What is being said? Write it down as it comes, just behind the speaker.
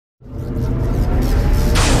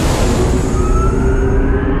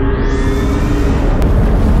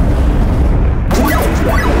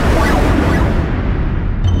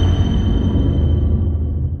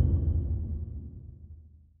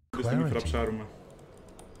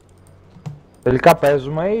Τελικά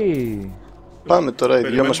παίζουμε ή... Πάμε τώρα, οι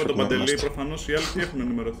δυο μας με τον Παντελή, είμαστε. προφανώς οι άλλοι τι έχουν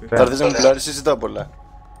ενημερωθεί. Θα έρθεις να μου πουλάρεις, συζητάω πολλά.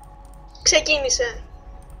 Ξεκίνησε.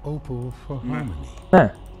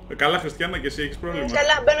 Ναι. Καλά Χριστιανά και εσύ έχεις πρόβλημα.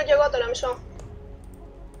 Καλά, μπαίνω κι εγώ τώρα, μισό.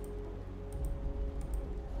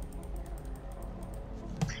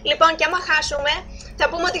 Λοιπόν, και άμα χάσουμε, θα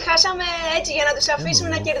πούμε ότι χάσαμε έτσι για να τους αφήσουμε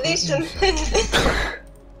να κερδίσουν.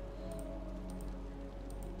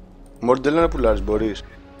 Μόρι, δεν λέω να πουλάρεις, μπορείς.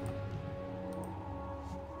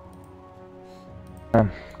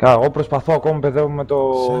 Καλά, εγώ προσπαθώ ακόμα, παιδεύουμε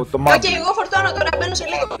το μάτι. Οκ, εγώ φορτώνω τώρα, μπαίνω σε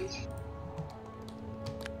λίγο.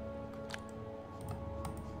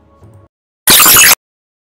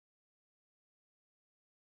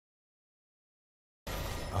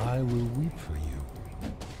 I will weep for you.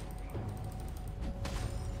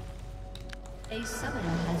 A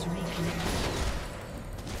summoner has reconnected.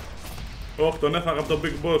 Ωχ, τον έφαγα από τον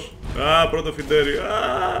Big Boss. Α, πρώτο φιντέρι.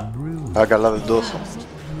 Α, καλά, δεν το έχω.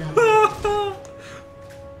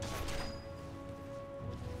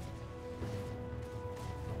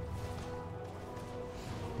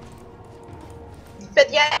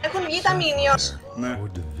 Παιδιά, έχουν βγει τα minions. Ναι.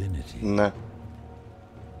 Ναι.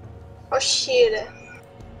 Όχι ρε.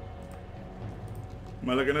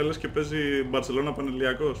 Μαλάκα είναι λες και παίζει Μπαρσελόνα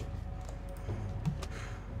Πανελιακός.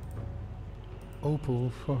 Πού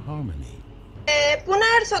να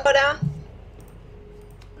έρθω τώρα?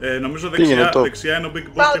 Νομίζω Πήγαινε top. δεξιά είναι ο Big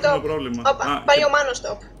Boss Πάω και έχουμε top. πρόβλημα. Όπα, πάει ο Μάνος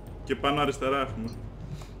top. Και πάνω αριστερά έχουμε.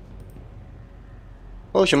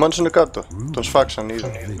 Όχι, ο Μάνος είναι κάτω. Τον σφάξαν ήδη.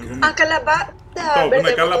 Α, καλά, Top,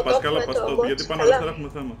 ναι, καλά πας, καλά πας top, γιατί πάνω αριστερά έχουμε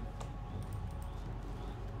θέμα.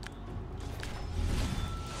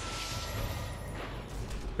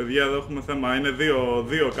 Παιδιά, εδώ έχουμε θέμα, είναι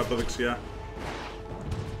δύο κάτω δεξιά.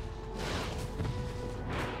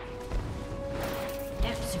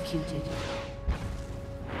 Executed.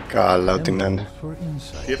 Καλά, ό,τι να είναι.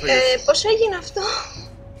 Τι έφαγες? Πώς έγινε αυτό?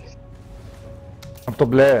 Από το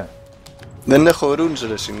μπλε. Δεν έχω runes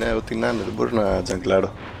ρε συνέ, ό,τι να είναι, δεν μπορώ να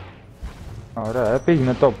τζαγκλάρω. Ωραία,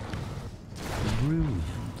 πήγαινε top.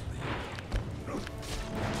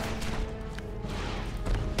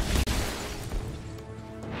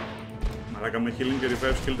 Μαλάκα με healing και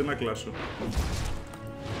revive skill τι να κλάσω.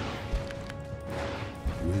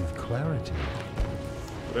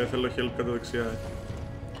 Ρε, θέλω help κάτω δεξιά.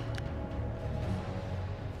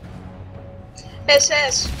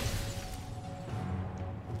 SS.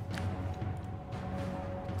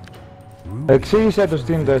 Εξήγησε το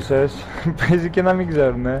τι είναι το SS. Παίζει και να μην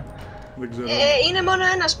ξέρουνε. Δεν ξέρω. Είναι μόνο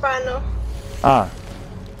ένας πάνω. Α.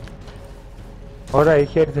 Ωραία,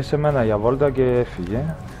 είχε έρθει σε μένα για βόλτα και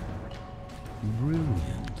έφυγε.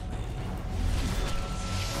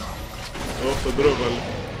 Ωχ, τον τρόπαλε.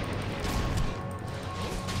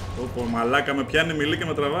 Ωπω, μαλάκα με πιάνει μιλή και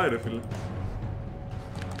με τραβάει ρε φίλε.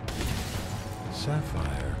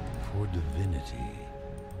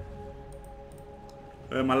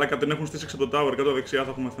 Μαλάκα την έχουν στήσει από το tower, κάτω δεξιά θα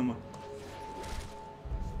έχουμε θέμα.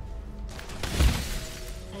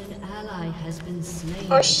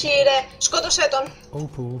 Όχι ρε, σκότωσέ τον.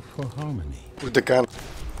 Ούτε καν.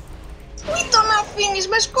 Μην τον αφήνεις,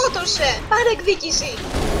 με σκότωσε. Πάρε εκδίκηση.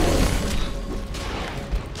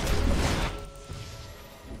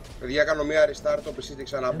 Παιδιά, κάνω μία restart, το PC και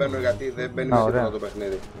ξαναμπαίνω γιατί δεν μπαίνει με τίποτα το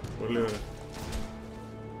παιχνίδι. Πολύ ωραία.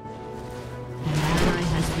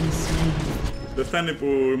 Δεν φτάνει που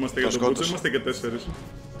είμαστε για τον Μπούτσο, είμαστε και 4.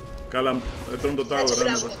 Καλά, τρώνε το tower,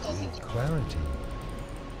 άνεβα.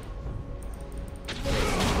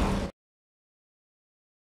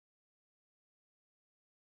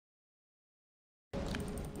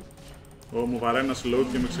 Μου βαράει ένα slow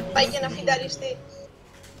και με ξεκινάει. Πάει για να φινταριστεί.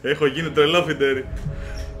 Έχω γίνει τρελό φιντέρι.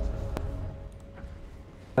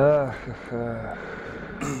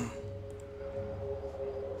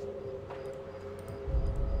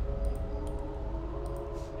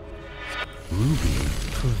 Ruby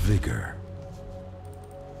for vigor.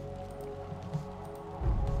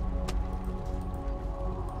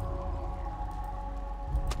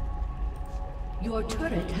 Your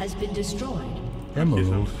turret has been destroyed.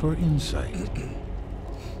 Emerald for insight.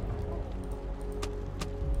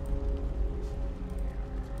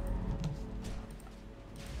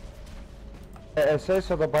 Εσείς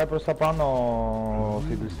θα το πάει προς τα πάνω ο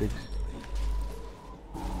Fiddlesticks.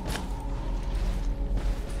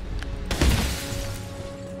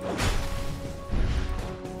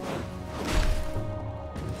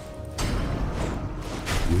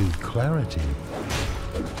 With clarity.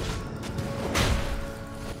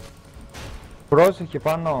 Πρόσεχε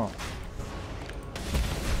πάνω.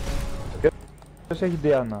 Ποιος έχει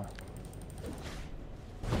Diana?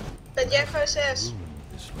 Παιδιά, έχω SS.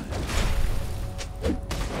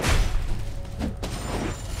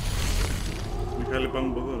 Μιχάλη, πάμε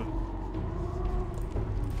από εδώ, ρε.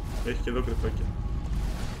 Έχει και εδώ κρυφάκια.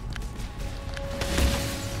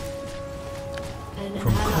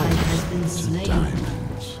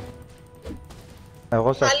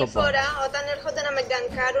 Εγώ σας το Άλλη πω. φορά όταν έρχονται να με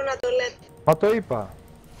γκανκάρουν να το λέτε. Μα το είπα.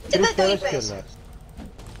 Και δεν το Τρεις είπες. φορές κιόλας.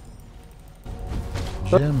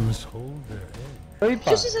 Gems hold their edge. Το είπα.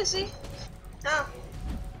 Ποιος είσαι εσύ? Α,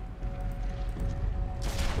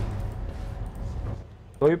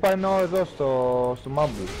 Το είπα ενώ εδώ στο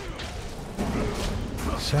Mumble.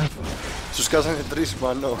 Sapphire. Τους κάσανε 3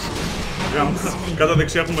 μανώ. Κάτω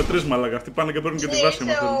δεξιά έχουμε 3 μαλάκα. Αυτοί πάνε και παίρνουν και τη βάση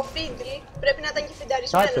μας. ήρθε ο Φίντλι. Πρέπει να ήταν και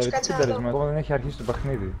φινταρισμένος. Κάτσε, τι Κάτσε να δω. συνταρισμό. Ακόμα δεν έχει αρχίσει το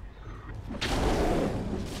παιχνίδι.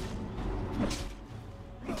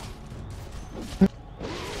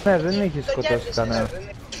 Ναι, δεν έχει Το σκοτώσει κέρδισες. κανένα.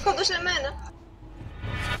 Σκότωσε εμένα.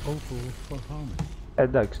 Opal for harmony.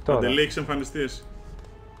 Εντάξει, τώρα. Παντελή, έχεις εμφανιστεί εσύ.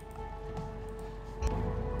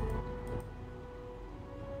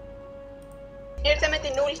 Ήρθε με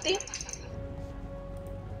την ούλτη.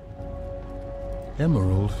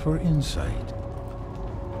 Emerald for insight.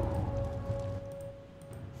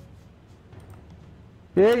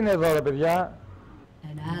 Τι έγινε εδώ ρε παιδιά?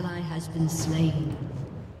 An ally has been slain.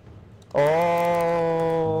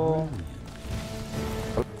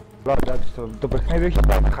 Καλά, εντάξει, το παιχνίδι έχει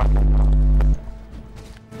πάει να χάσει.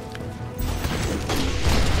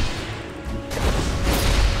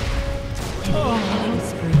 Killing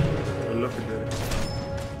spree. Πολλά φιλέρι.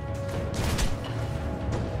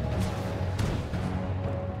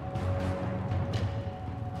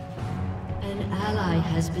 An ally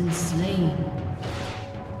has been slain.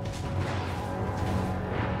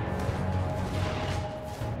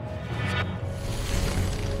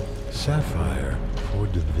 Sapphire for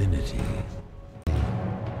divinity.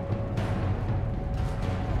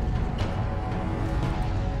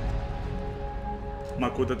 Μ'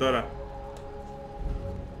 ακούτε τώρα?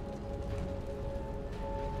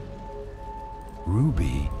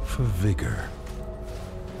 Ruby for vigor.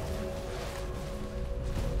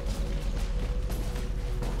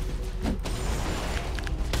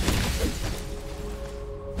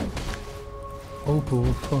 Opal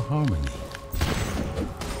for harmony.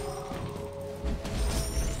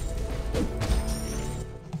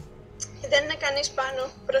 Δεν είναι κανείς πάνω.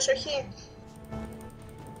 Προσοχή.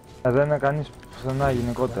 Δεν είναι κανείς πουθενά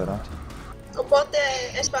γενικότερα. Οπότε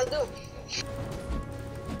εσπαντού.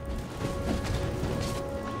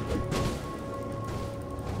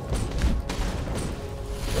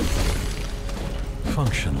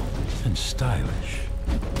 Functional and stylish.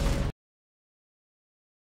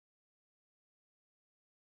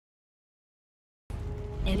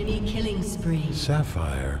 Enemy killing spree.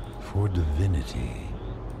 Sapphire for divinity.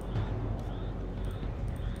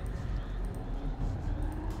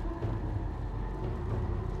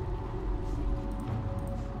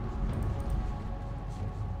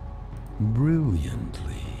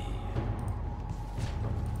 Brilliantly.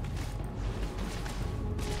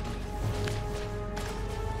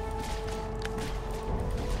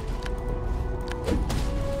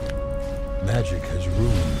 Magic has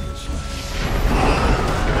ruined this land.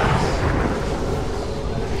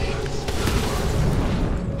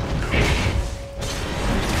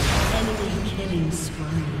 Enemy killing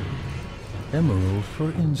spree. Emerald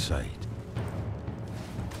for insight.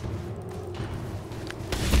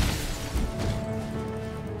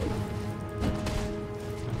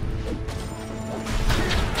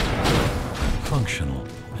 Functional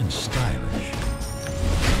and stylish.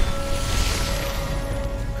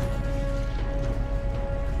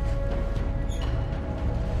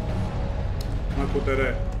 Μ' ακούτε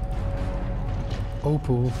ρε?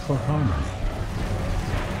 Opal for harmony.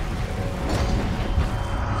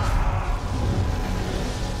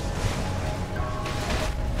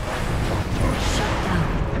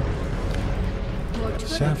 Your turret has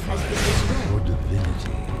Sapphire been destroyed. for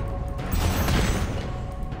divinity.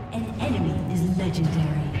 An enemy is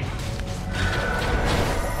legendary.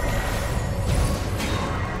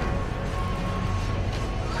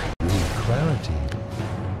 With clarity.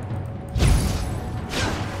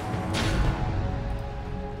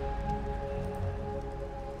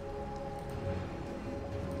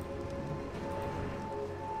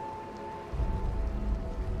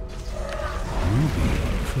 Ruby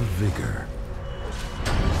for vigor.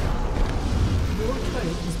 Your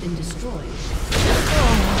turret has been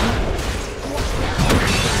destroyed.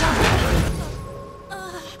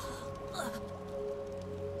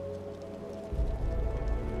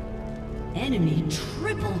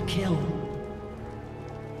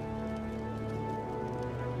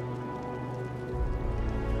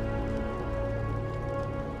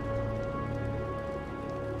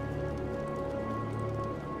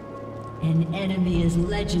 An enemy is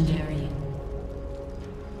legendary.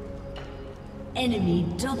 Enemy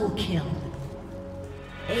double kill.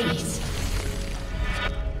 Ace.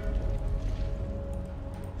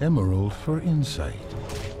 Emerald for insight.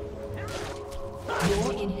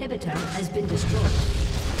 Your inhibitor has been destroyed.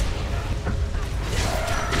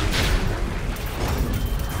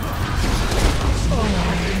 You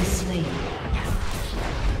have been slain.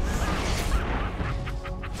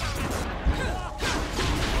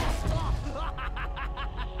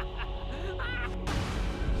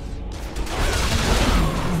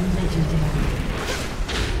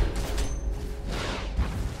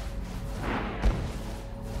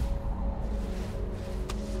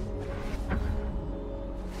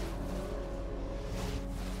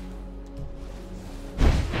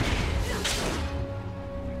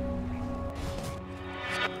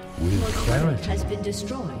 Has been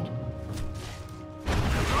destroyed.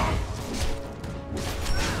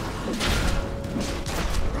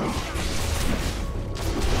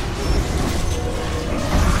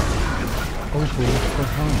 Opal for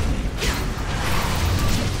harmony.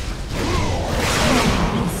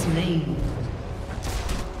 Slain.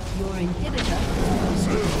 Your inhibitor has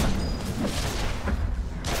been destroyed.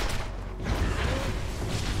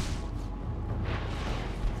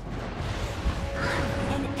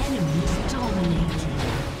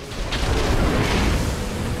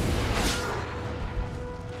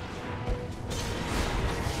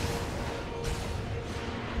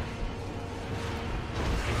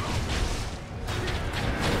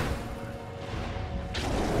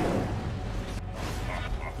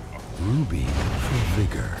 Ruby for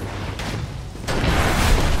vigor.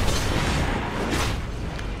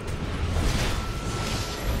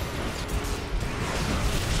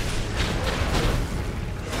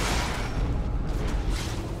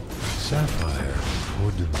 Sapphire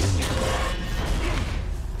for divinity.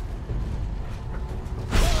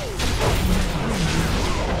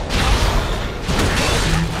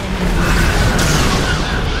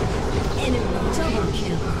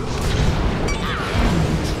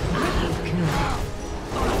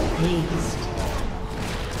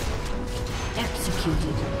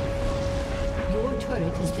 Executed. Your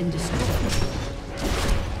turret has been destroyed.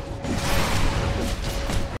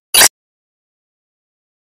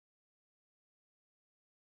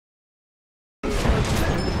 Your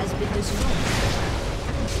turret has been destroyed.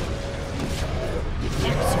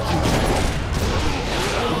 Executed.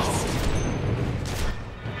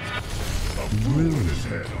 The runes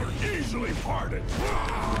Head are easily parted.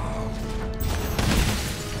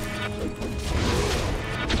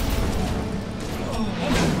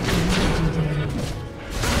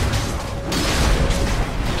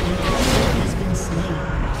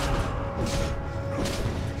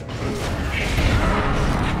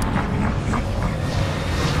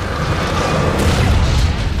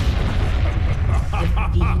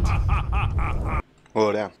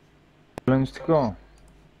 Ωραία. Λογιστικό.